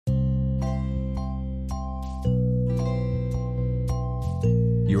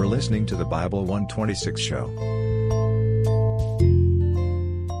listening to the Bible 126 show.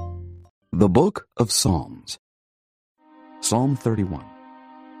 The Book of Psalms. Psalm 31.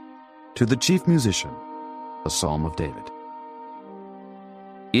 To the chief musician, a psalm of David.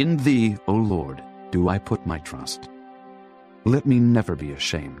 In thee, O Lord, do I put my trust. Let me never be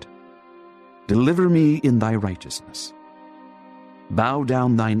ashamed. Deliver me in thy righteousness. Bow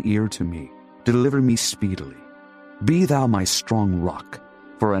down thine ear to me. Deliver me speedily. Be thou my strong rock,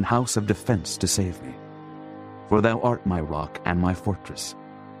 for an house of defense to save me. For thou art my rock and my fortress.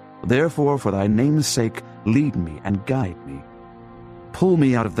 Therefore, for thy name's sake, lead me and guide me. Pull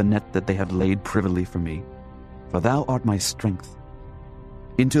me out of the net that they have laid privily for me, for thou art my strength.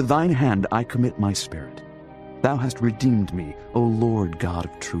 Into thine hand I commit my spirit. Thou hast redeemed me, O Lord God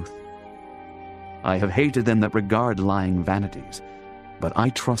of truth. I have hated them that regard lying vanities, but I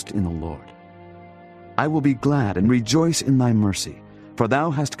trust in the Lord. I will be glad and rejoice in thy mercy, for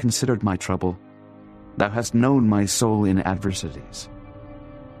thou hast considered my trouble. Thou hast known my soul in adversities,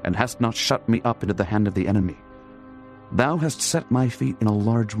 and hast not shut me up into the hand of the enemy. Thou hast set my feet in a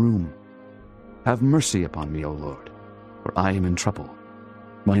large room. Have mercy upon me, O Lord, for I am in trouble.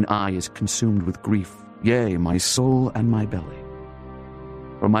 Mine eye is consumed with grief, yea, my soul and my belly.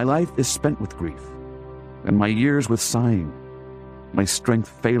 For my life is spent with grief, and my years with sighing. My strength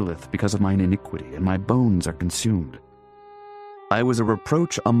faileth because of mine iniquity, and my bones are consumed. I was a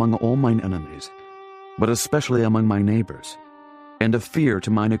reproach among all mine enemies, but especially among my neighbors, and a fear to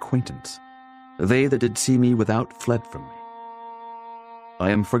mine acquaintance. They that did see me without fled from me. I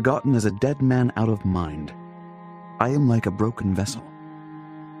am forgotten as a dead man out of mind. I am like a broken vessel.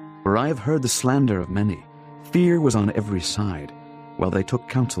 For I have heard the slander of many. Fear was on every side, while they took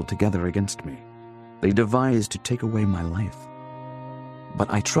counsel together against me. They devised to take away my life. But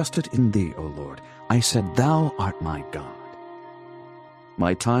I trusted in thee, O Lord. I said, Thou art my God.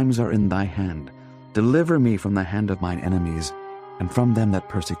 My times are in thy hand. Deliver me from the hand of mine enemies, and from them that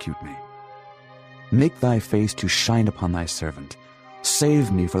persecute me. Make thy face to shine upon thy servant.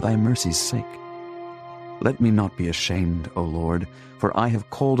 Save me for thy mercy's sake. Let me not be ashamed, O Lord, for I have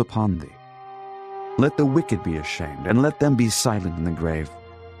called upon thee. Let the wicked be ashamed, and let them be silent in the grave.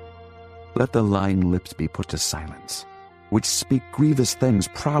 Let the lying lips be put to silence, which speak grievous things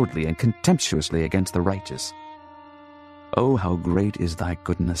proudly and contemptuously against the righteous. O how great is thy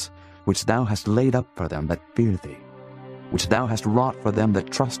goodness, which thou hast laid up for them that fear thee, which thou hast wrought for them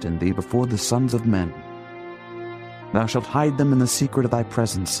that trust in thee before the sons of men. Thou shalt hide them in the secret of thy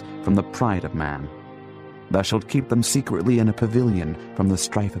presence from the pride of man. Thou shalt keep them secretly in a pavilion from the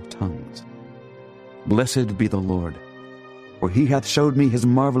strife of tongues. Blessed be the Lord, for he hath showed me his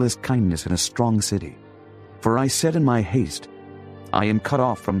marvelous kindness in a strong city. For I said in my haste, I am cut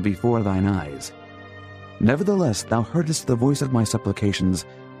off from before thine eyes. Nevertheless thou heardest the voice of my supplications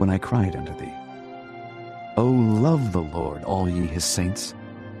when I cried unto thee. O love the Lord, all ye his saints.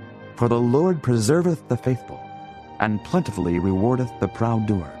 For the Lord preserveth the faithful, and plentifully rewardeth the proud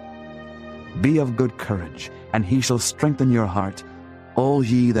doer. Be of good courage, and he shall strengthen your heart, all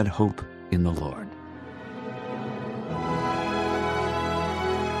ye that hope in the Lord.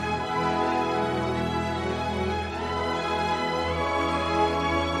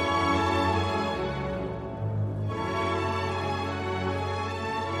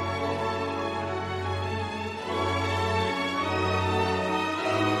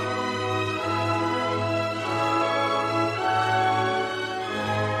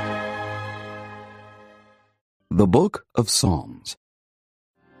 The Book of Psalms.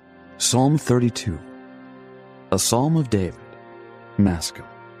 Psalm 32. A psalm of David, Maschil.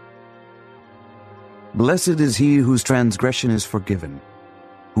 Blessed is he whose transgression is forgiven,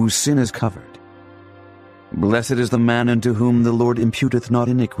 whose sin is covered. Blessed is the man unto whom the Lord imputeth not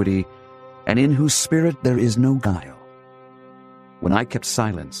iniquity, and in whose spirit there is no guile. When I kept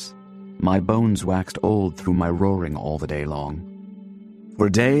silence, my bones waxed old through my roaring all the day long. For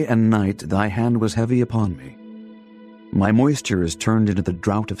day and night thy hand was heavy upon me. My moisture is turned into the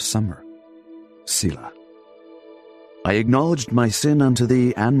drought of summer. Selah. I acknowledged my sin unto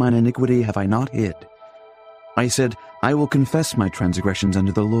thee, and mine iniquity have I not hid. I said, I will confess my transgressions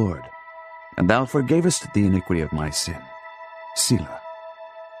unto the Lord, and thou forgavest the iniquity of my sin. Selah.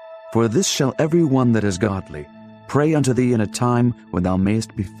 For this shall every one that is godly pray unto thee in a time when thou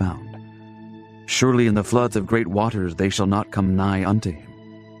mayest be found. Surely in the floods of great waters they shall not come nigh unto him.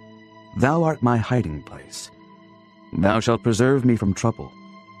 Thou art my hiding place. Thou shalt preserve me from trouble.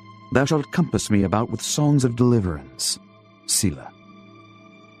 Thou shalt compass me about with songs of deliverance. Selah.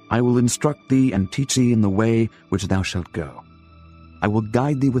 I will instruct thee and teach thee in the way which thou shalt go. I will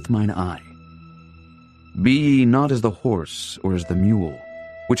guide thee with mine eye. Be ye not as the horse or as the mule,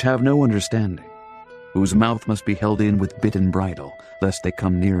 which have no understanding, whose mouth must be held in with bit and bridle, lest they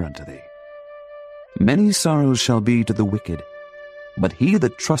come near unto thee. Many sorrows shall be to the wicked, but he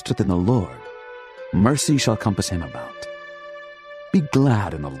that trusteth in the Lord, mercy shall compass him about. Be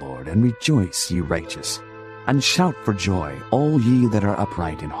glad in the Lord, and rejoice, ye righteous, and shout for joy, all ye that are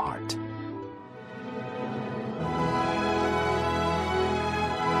upright in heart.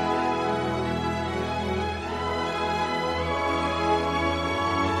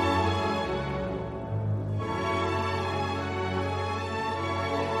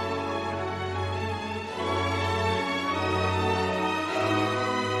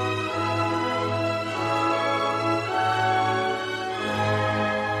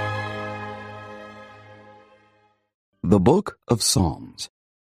 The Book of Psalms.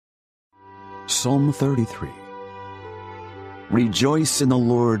 Psalm 33. Rejoice in the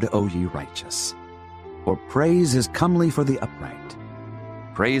Lord, O ye righteous, for praise is comely for the upright.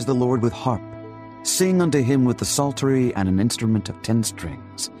 Praise the Lord with harp, sing unto him with the psaltery and an instrument of 10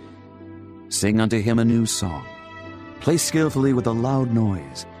 strings. Sing unto him a new song, play skillfully with a loud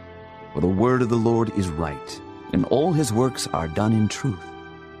noise, for the word of the Lord is right, and all his works are done in truth.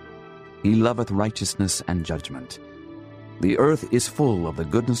 He loveth righteousness and judgment. The earth is full of the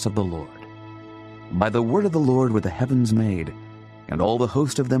goodness of the Lord. By the word of the Lord were the heavens made, and all the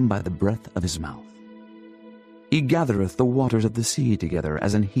host of them by the breath of his mouth. He gathereth the waters of the sea together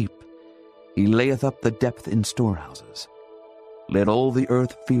as an heap. He layeth up the depth in storehouses. Let all the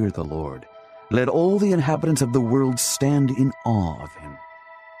earth fear the Lord. Let all the inhabitants of the world stand in awe of him.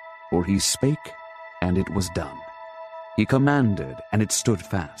 For he spake, and it was done. He commanded, and it stood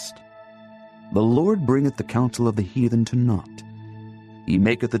fast. The Lord bringeth the counsel of the heathen to naught. He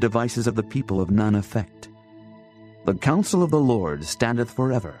maketh the devices of the people of none effect. The counsel of the Lord standeth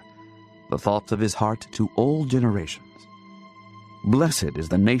forever, the thoughts of his heart to all generations. Blessed is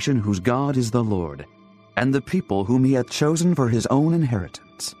the nation whose God is the Lord, and the people whom he hath chosen for his own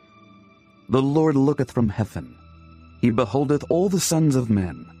inheritance. The Lord looketh from heaven. He beholdeth all the sons of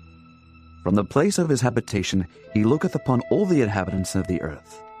men. From the place of his habitation he looketh upon all the inhabitants of the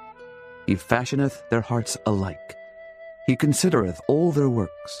earth. He fashioneth their hearts alike. He considereth all their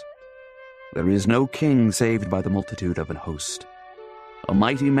works. There is no king saved by the multitude of an host. A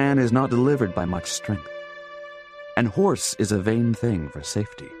mighty man is not delivered by much strength. An horse is a vain thing for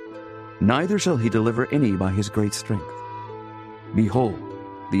safety. Neither shall he deliver any by his great strength. Behold,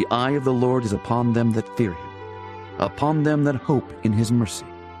 the eye of the Lord is upon them that fear him, upon them that hope in his mercy,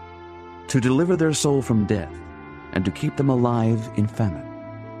 to deliver their soul from death, and to keep them alive in famine.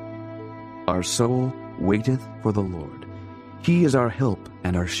 Our soul waiteth for the Lord. He is our help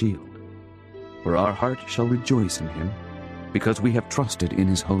and our shield. For our heart shall rejoice in him, because we have trusted in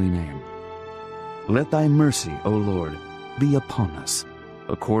his holy name. Let thy mercy, O Lord, be upon us,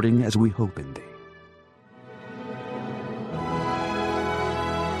 according as we hope in thee.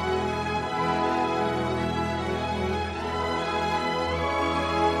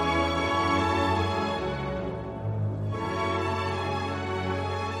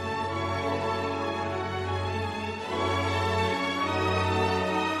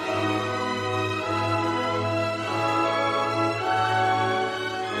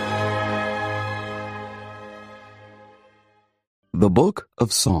 The Book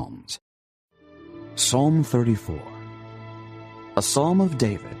of Psalms. Psalm 34. A psalm of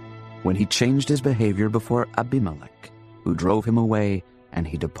David, when he changed his behavior before Abimelech, who drove him away, and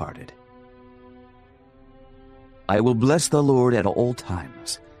he departed. I will bless the Lord at all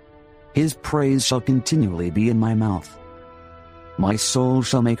times. His praise shall continually be in my mouth. My soul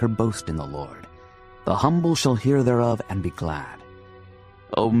shall make her boast in the Lord. The humble shall hear thereof and be glad.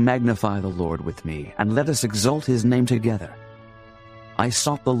 O magnify the Lord with me, and let us exalt his name together. I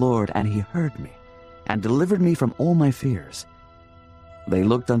sought the Lord, and he heard me, and delivered me from all my fears. They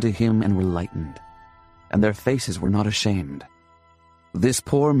looked unto him and were lightened, and their faces were not ashamed. This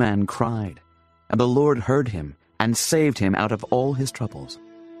poor man cried, and the Lord heard him, and saved him out of all his troubles.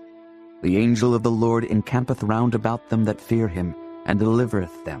 The angel of the Lord encampeth round about them that fear him, and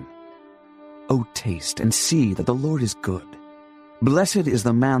delivereth them. O taste and see that the Lord is good. Blessed is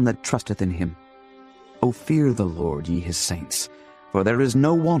the man that trusteth in him. O fear the Lord, ye his saints, for there is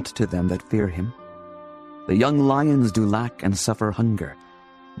no want to them that fear him. The young lions do lack and suffer hunger,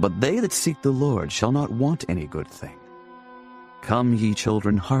 but they that seek the Lord shall not want any good thing. Come, ye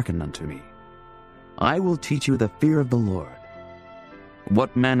children, hearken unto me. I will teach you the fear of the Lord.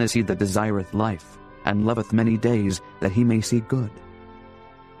 What man is he that desireth life, and loveth many days, that he may see good?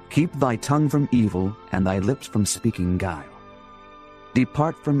 Keep thy tongue from evil, and thy lips from speaking guile.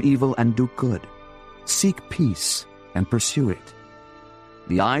 Depart from evil and do good. Seek peace, and pursue it.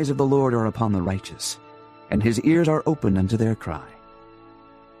 The eyes of the Lord are upon the righteous, and his ears are open unto their cry.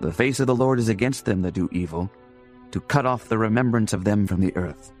 The face of the Lord is against them that do evil, to cut off the remembrance of them from the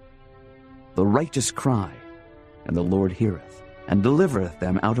earth. The righteous cry, and the Lord heareth, and delivereth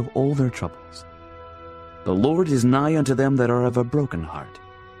them out of all their troubles. The Lord is nigh unto them that are of a broken heart,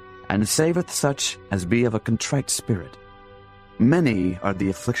 and saveth such as be of a contrite spirit. Many are the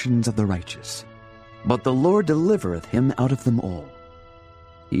afflictions of the righteous, but the Lord delivereth him out of them all.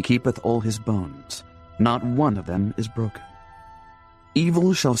 He keepeth all his bones, not one of them is broken.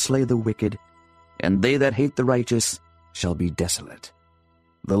 Evil shall slay the wicked, and they that hate the righteous shall be desolate.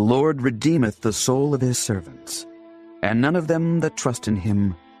 The Lord redeemeth the soul of his servants, and none of them that trust in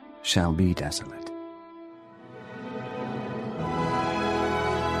him shall be desolate.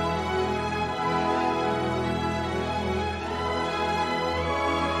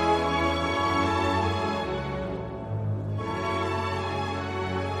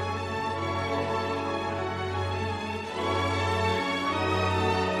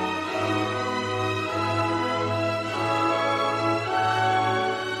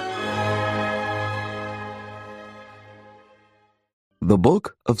 The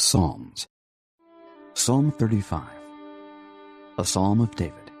Book of Psalms. Psalm 35. A Psalm of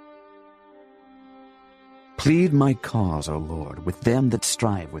David. Plead my cause, O Lord, with them that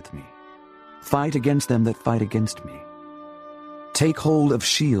strive with me. Fight against them that fight against me. Take hold of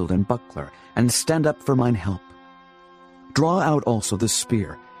shield and buckler, and stand up for mine help. Draw out also the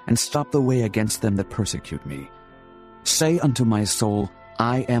spear, and stop the way against them that persecute me. Say unto my soul,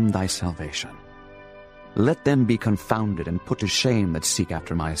 I am thy salvation. Let them be confounded and put to shame that seek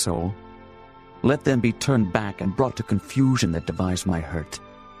after my soul. Let them be turned back and brought to confusion that devise my hurt.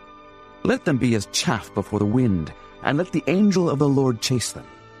 Let them be as chaff before the wind, and let the angel of the Lord chase them.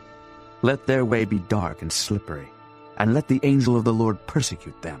 Let their way be dark and slippery, and let the angel of the Lord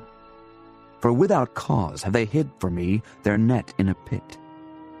persecute them. For without cause have they hid for me their net in a pit,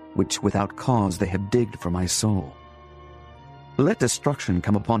 which without cause they have digged for my soul. Let destruction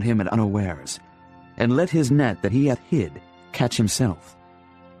come upon him at unawares, and let his net that he hath hid catch himself.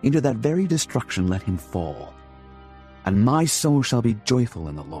 Into that very destruction let him fall. And my soul shall be joyful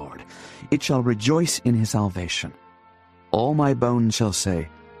in the Lord. It shall rejoice in his salvation. All my bones shall say,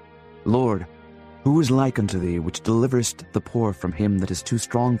 Lord, who is like unto thee, which deliverest the poor from him that is too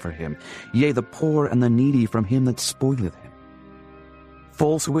strong for him, yea, the poor and the needy from him that spoileth him?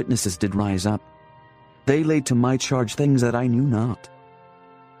 False witnesses did rise up. They laid to my charge things that I knew not.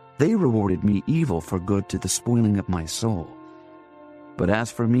 They rewarded me evil for good to the spoiling of my soul. But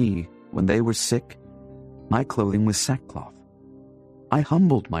as for me, when they were sick, my clothing was sackcloth. I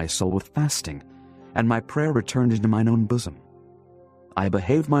humbled my soul with fasting, and my prayer returned into mine own bosom. I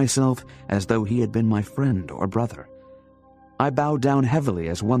behaved myself as though he had been my friend or brother. I bowed down heavily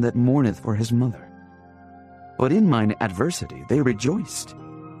as one that mourneth for his mother. But in mine adversity they rejoiced,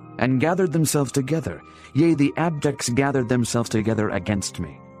 and gathered themselves together. Yea, the abjects gathered themselves together against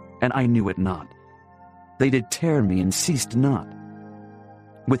me, and I knew it not. They did tear me and ceased not.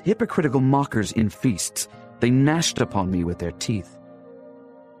 With hypocritical mockers in feasts, they gnashed upon me with their teeth.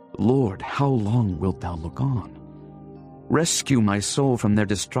 Lord, how long wilt thou look on? Rescue my soul from their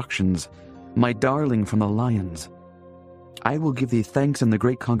destructions, my darling from the lions. I will give thee thanks in the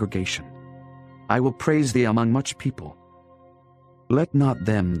great congregation. I will praise thee among much people. Let not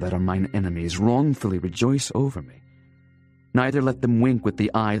them that are mine enemies wrongfully rejoice over me. Neither let them wink with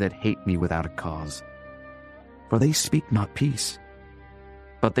the eye that hate me without a cause. For they speak not peace,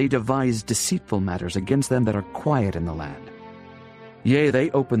 but they devise deceitful matters against them that are quiet in the land. Yea, they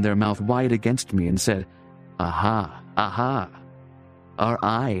opened their mouth wide against me, and said, Aha, aha, our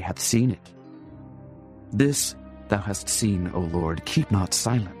eye hath seen it. This thou hast seen, O Lord, keep not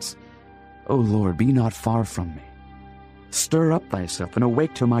silence. O Lord, be not far from me. Stir up thyself, and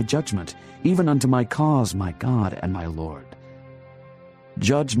awake to my judgment, even unto my cause, my God and my Lord.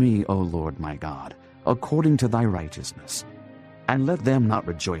 Judge me, O Lord my God, according to thy righteousness, and let them not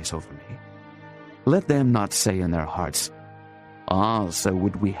rejoice over me. Let them not say in their hearts, Ah, so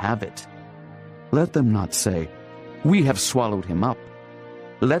would we have it. Let them not say, We have swallowed him up.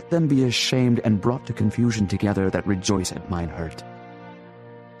 Let them be ashamed and brought to confusion together that rejoice at mine hurt.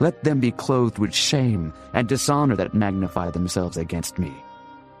 Let them be clothed with shame and dishonor that magnify themselves against me.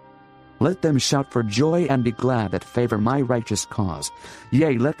 Let them shout for joy and be glad that favor my righteous cause.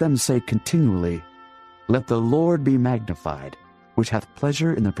 Yea, let them say continually, Let the Lord be magnified, which hath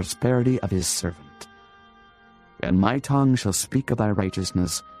pleasure in the prosperity of his servant. And my tongue shall speak of thy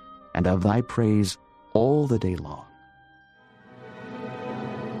righteousness, and of thy praise all the day long.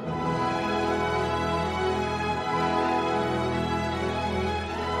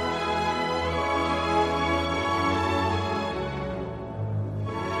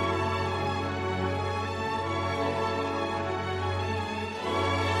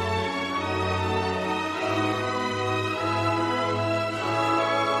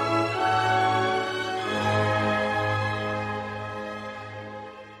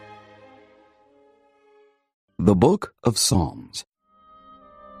 The Book of Psalms.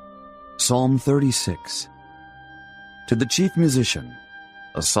 Psalm 36. To the chief musician,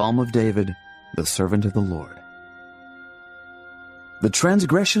 a psalm of David, the servant of the Lord. The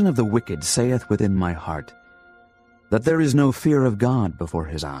transgression of the wicked saith within my heart, that there is no fear of God before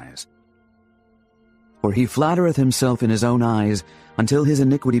his eyes. For he flattereth himself in his own eyes, until his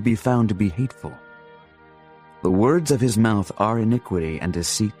iniquity be found to be hateful. The words of his mouth are iniquity and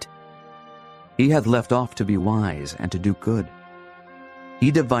deceit. He hath left off to be wise and to do good.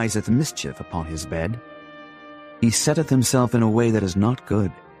 He deviseth mischief upon his bed. He setteth himself in a way that is not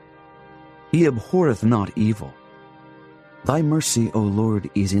good. He abhorreth not evil. Thy mercy, O Lord,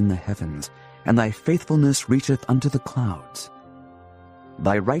 is in the heavens, and thy faithfulness reacheth unto the clouds.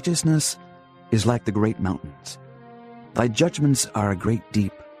 Thy righteousness is like the great mountains. Thy judgments are a great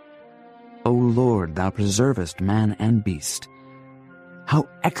deep. O Lord, thou preservest man and beast. How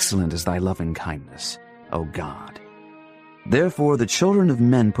excellent is thy loving kindness, O God! Therefore the children of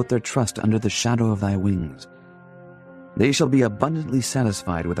men put their trust under the shadow of thy wings. They shall be abundantly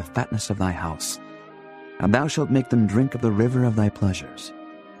satisfied with the fatness of thy house, and thou shalt make them drink of the river of thy pleasures.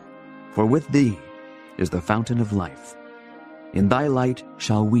 For with thee is the fountain of life. In thy light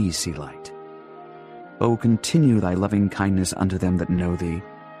shall we see light. O continue thy loving kindness unto them that know thee,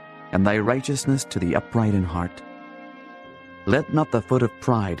 and thy righteousness to the upright in heart. Let not the foot of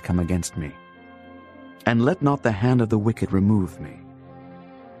pride come against me, and let not the hand of the wicked remove me.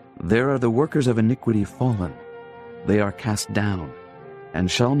 There are the workers of iniquity fallen. They are cast down,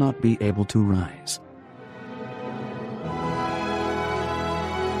 and shall not be able to rise.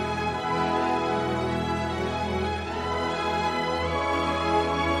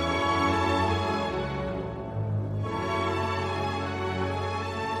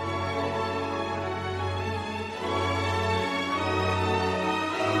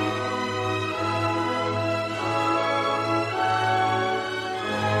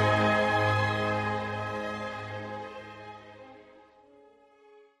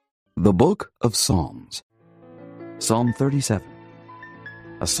 The Book of Psalms. Psalm 37.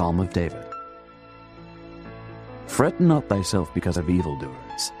 A psalm of David. Fret not thyself because of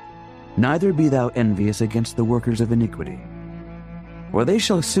evildoers, neither be thou envious against the workers of iniquity. For they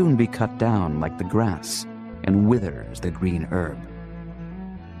shall soon be cut down like the grass, and wither as the green herb.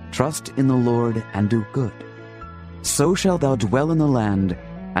 Trust in the Lord and do good. So shalt thou dwell in the land,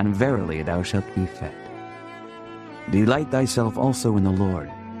 and verily thou shalt be fed. Delight thyself also in the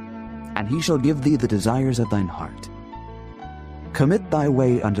Lord, and he shall give thee the desires of thine heart. Commit thy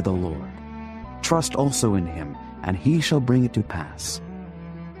way unto the Lord. Trust also in him, and he shall bring it to pass.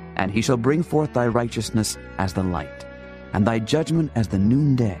 And he shall bring forth thy righteousness as the light, and thy judgment as the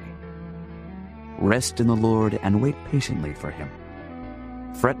noonday. Rest in the Lord, and wait patiently for him.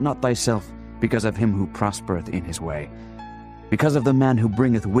 Fret not thyself because of him who prospereth in his way, because of the man who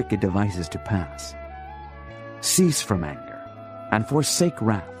bringeth wicked devices to pass. Cease from anger, and forsake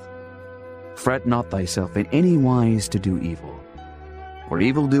wrath. Fret not thyself in any wise to do evil, for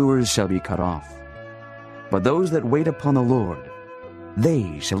evildoers shall be cut off. But those that wait upon the Lord,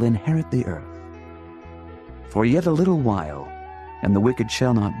 they shall inherit the earth. For yet a little while, and the wicked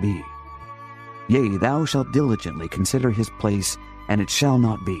shall not be. Yea, thou shalt diligently consider his place, and it shall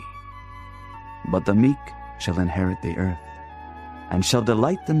not be. But the meek shall inherit the earth, and shall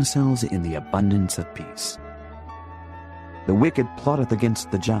delight themselves in the abundance of peace. The wicked plotteth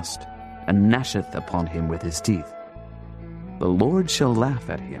against the just, and gnasheth upon him with his teeth. The Lord shall laugh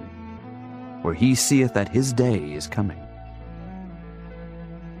at him, for he seeth that his day is coming.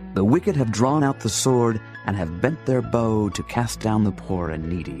 The wicked have drawn out the sword, and have bent their bow to cast down the poor and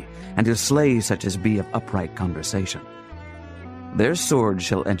needy, and to slay such as be of upright conversation. Their sword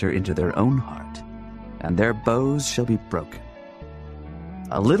shall enter into their own heart, and their bows shall be broken.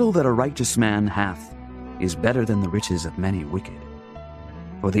 A little that a righteous man hath is better than the riches of many wicked.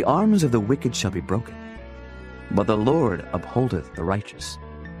 For the arms of the wicked shall be broken, but the Lord upholdeth the righteous.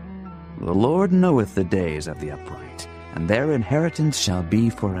 The Lord knoweth the days of the upright, and their inheritance shall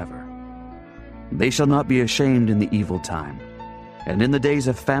be forever. They shall not be ashamed in the evil time, and in the days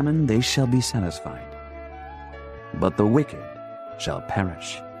of famine they shall be satisfied. But the wicked shall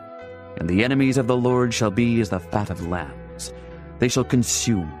perish, and the enemies of the Lord shall be as the fat of lambs. They shall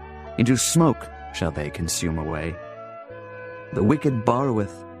consume, into smoke shall they consume away. The wicked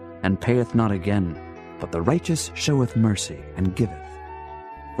borroweth, and payeth not again, but the righteous showeth mercy, and giveth.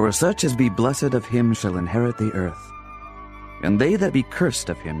 For such as be blessed of him shall inherit the earth, and they that be cursed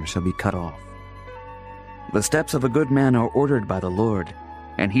of him shall be cut off. The steps of a good man are ordered by the Lord,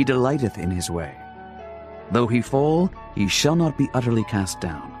 and he delighteth in his way. Though he fall, he shall not be utterly cast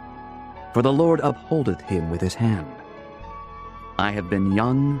down, for the Lord upholdeth him with his hand. I have been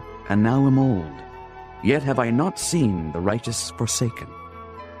young, and now am old, yet have I not seen the righteous forsaken,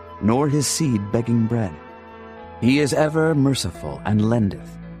 nor his seed begging bread. He is ever merciful and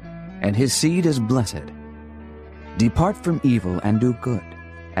lendeth, and his seed is blessed. Depart from evil and do good,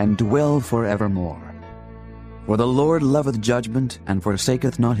 and dwell forevermore. For the Lord loveth judgment, and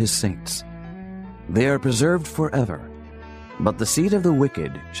forsaketh not his saints. They are preserved forever, but the seed of the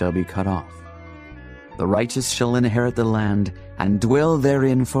wicked shall be cut off. The righteous shall inherit the land, and dwell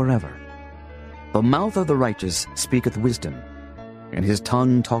therein forever. The mouth of the righteous speaketh wisdom, and his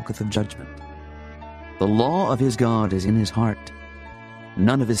tongue talketh of judgment. The law of his God is in his heart,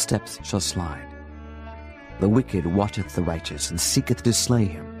 none of his steps shall slide. The wicked watcheth the righteous, and seeketh to slay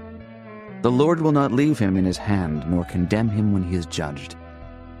him. The Lord will not leave him in his hand, nor condemn him when he is judged.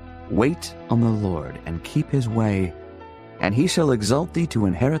 Wait on the Lord, and keep his way, and he shall exalt thee to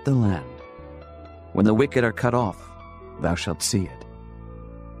inherit the land. When the wicked are cut off, thou shalt see it.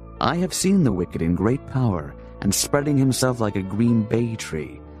 I have seen the wicked in great power, and spreading himself like a green bay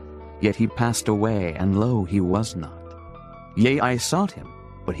tree. Yet he passed away, and lo, he was not. Yea, I sought him,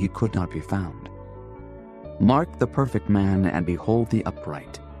 but he could not be found. Mark the perfect man, and behold the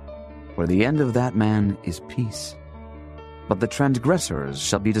upright. For the end of that man is peace. But the transgressors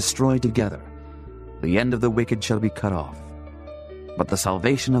shall be destroyed together. The end of the wicked shall be cut off. But the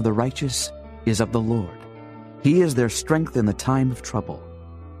salvation of the righteous is of the Lord. He is their strength in the time of trouble.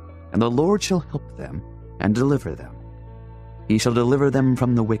 And the Lord shall help them and deliver them. He shall deliver them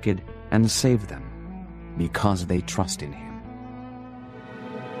from the wicked and save them, because they trust in him.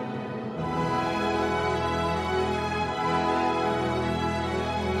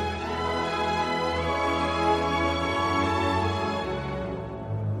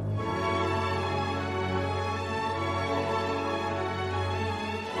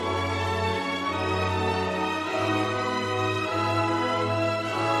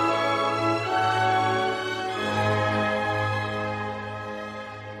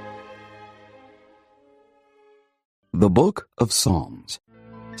 The Book of Psalms,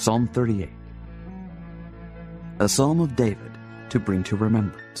 Psalm 38. A psalm of David to bring to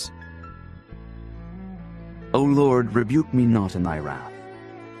remembrance. O Lord, rebuke me not in thy wrath,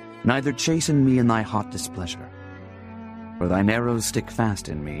 neither chasten me in thy hot displeasure. For thine arrows stick fast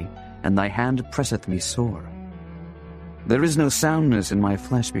in me, and thy hand presseth me sore. There is no soundness in my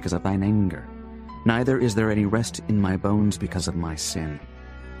flesh because of thine anger, neither is there any rest in my bones because of my sin.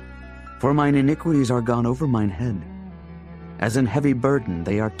 For mine iniquities are gone over mine head. As an heavy burden,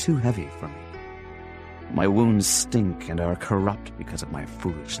 they are too heavy for me. My wounds stink and are corrupt because of my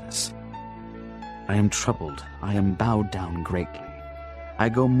foolishness. I am troubled, I am bowed down greatly. I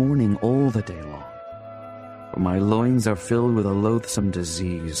go mourning all the day long. For my loins are filled with a loathsome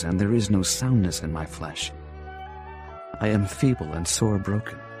disease, and there is no soundness in my flesh. I am feeble and sore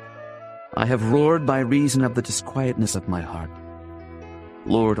broken. I have roared by reason of the disquietness of my heart.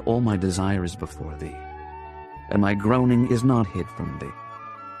 Lord, all my desire is before thee, and my groaning is not hid from thee.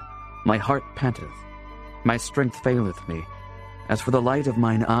 My heart panteth, my strength faileth me. As for the light of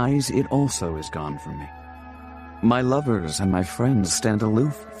mine eyes, it also is gone from me. My lovers and my friends stand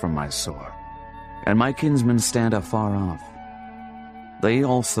aloof from my sore, and my kinsmen stand afar off. They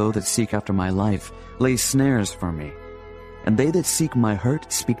also that seek after my life lay snares for me, and they that seek my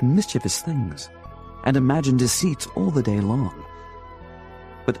hurt speak mischievous things, and imagine deceits all the day long.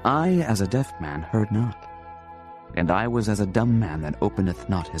 But I, as a deaf man, heard not, and I was as a dumb man that openeth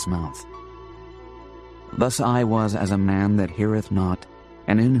not his mouth. Thus I was as a man that heareth not,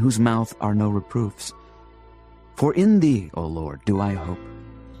 and in whose mouth are no reproofs. For in thee, O Lord, do I hope.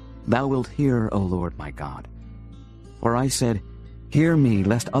 Thou wilt hear, O Lord my God. For I said, hear me,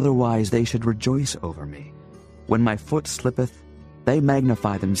 lest otherwise they should rejoice over me. When my foot slippeth, they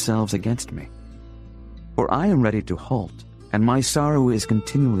magnify themselves against me. For I am ready to halt, and my sorrow is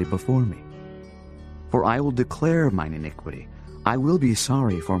continually before me. For I will declare mine iniquity, I will be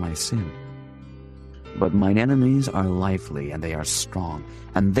sorry for my sin. But mine enemies are lively, and they are strong,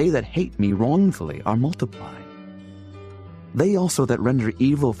 and they that hate me wrongfully are multiplied. They also that render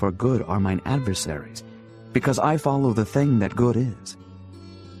evil for good are mine adversaries, because I follow the thing that good is.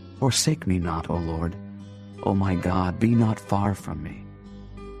 Forsake me not, O Lord. O my God, be not far from me.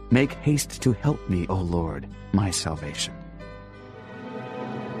 Make haste to help me, O Lord, my salvation.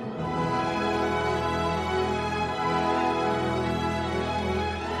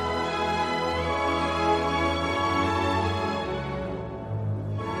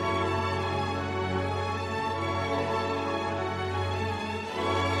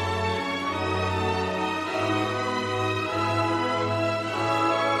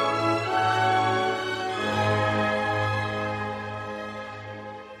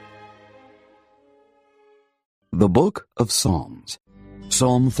 The Book of Psalms,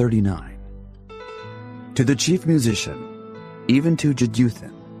 Psalm 39. To the chief musician, even to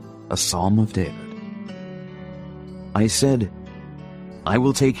Jeduthun, a psalm of David. I said, I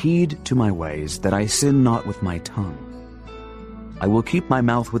will take heed to my ways, that I sin not with my tongue. I will keep my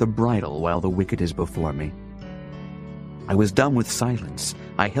mouth with a bridle while the wicked is before me. I was dumb with silence.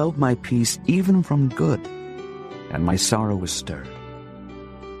 I held my peace even from good, and my sorrow was stirred.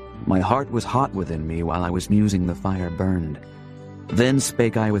 My heart was hot within me while I was musing, the fire burned. Then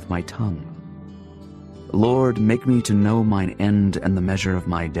spake I with my tongue. Lord, make me to know mine end and the measure of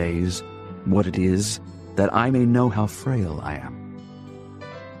my days, what it is, that I may know how frail I am.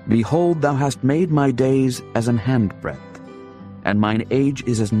 Behold, thou hast made my days as an handbreadth, and mine age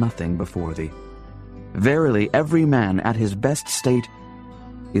is as nothing before thee. Verily, every man at his best state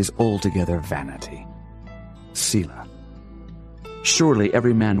is altogether vanity. Selah. Surely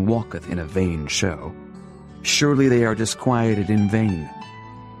every man walketh in a vain show. Surely they are disquieted in vain.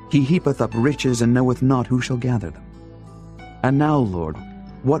 He heapeth up riches, and knoweth not who shall gather them. And now, Lord,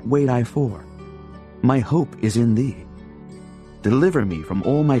 what wait I for? My hope is in thee. Deliver me from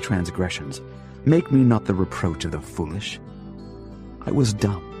all my transgressions. Make me not the reproach of the foolish. I was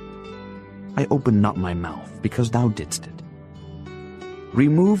dumb. I opened not my mouth, because thou didst it.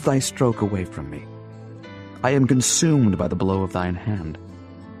 Remove thy stroke away from me. I am consumed by the blow of thine hand.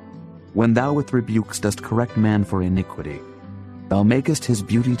 When thou with rebukes dost correct man for iniquity, thou makest his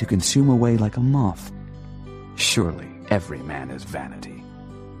beauty to consume away like a moth. Surely every man is vanity.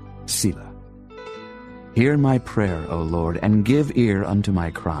 Selah. Hear my prayer, O Lord, and give ear unto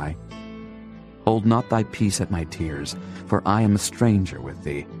my cry. Hold not thy peace at my tears, for I am a stranger with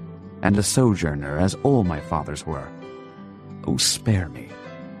thee, and a sojourner as all my fathers were. O spare me,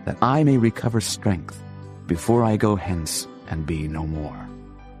 that I may recover strength, before I go hence and be no more.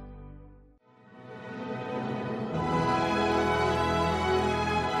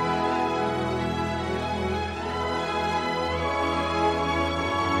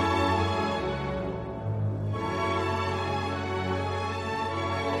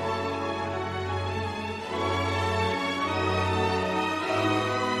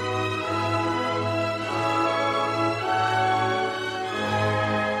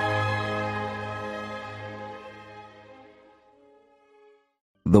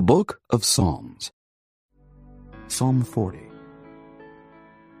 The Book of Psalms, Psalm 40.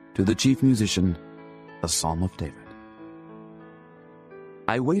 To the chief musician, a psalm of David.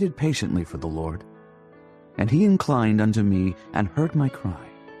 I waited patiently for the Lord, and he inclined unto me and heard my cry.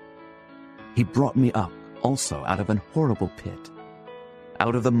 He brought me up also out of an horrible pit,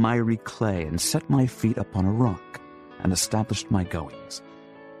 out of the miry clay, and set my feet upon a rock, and established my goings.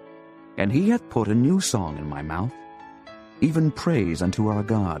 And he hath put a new song in my mouth, even praise unto our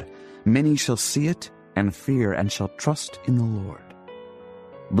God. Many shall see it, and fear, and shall trust in the Lord.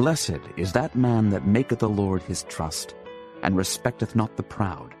 Blessed is that man that maketh the Lord his trust, and respecteth not the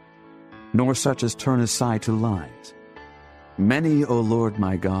proud, nor such as turn aside to lies. Many, O Lord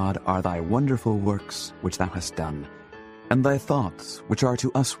my God, are thy wonderful works which thou hast done, and thy thoughts which are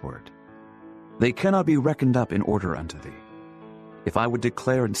to usward. They cannot be reckoned up in order unto thee. If I would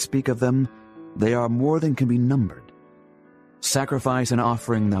declare and speak of them, they are more than can be numbered. Sacrifice and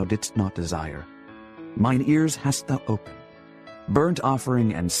offering thou didst not desire. Mine ears hast thou opened. Burnt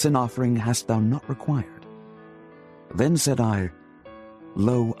offering and sin offering hast thou not required. Then said I,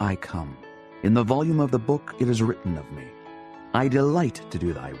 Lo, I come. In the volume of the book it is written of me. I delight to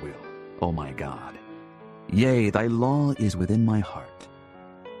do thy will, O my God. Yea, thy law is within my heart.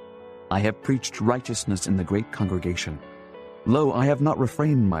 I have preached righteousness in the great congregation. Lo, I have not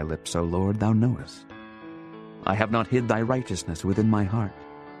refrained my lips, O Lord, thou knowest. I have not hid thy righteousness within my heart.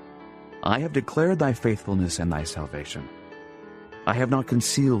 I have declared thy faithfulness and thy salvation. I have not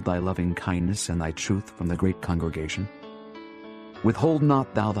concealed thy loving kindness and thy truth from the great congregation. Withhold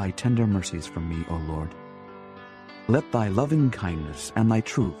not thou thy tender mercies from me, O Lord. Let thy loving kindness and thy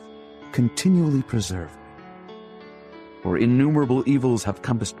truth continually preserve me. For innumerable evils have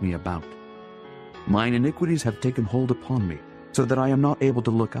compassed me about. Mine iniquities have taken hold upon me, so that I am not able to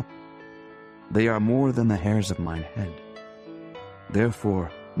look up. They are more than the hairs of mine head.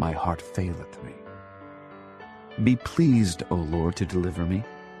 Therefore my heart faileth me. Be pleased, O Lord, to deliver me.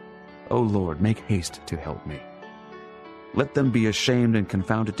 O Lord, make haste to help me. Let them be ashamed and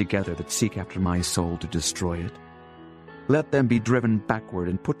confounded together that seek after my soul to destroy it. Let them be driven backward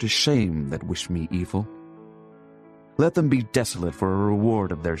and put to shame that wish me evil. Let them be desolate for a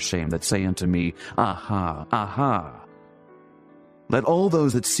reward of their shame that say unto me, Aha, aha. Let all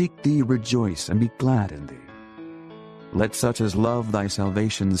those that seek thee rejoice and be glad in thee. Let such as love thy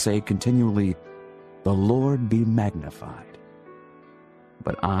salvation say continually, The Lord be magnified.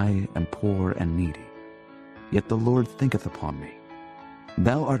 But I am poor and needy, yet the Lord thinketh upon me.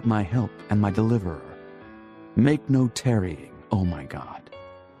 Thou art my help and my deliverer. Make no tarrying, O my God.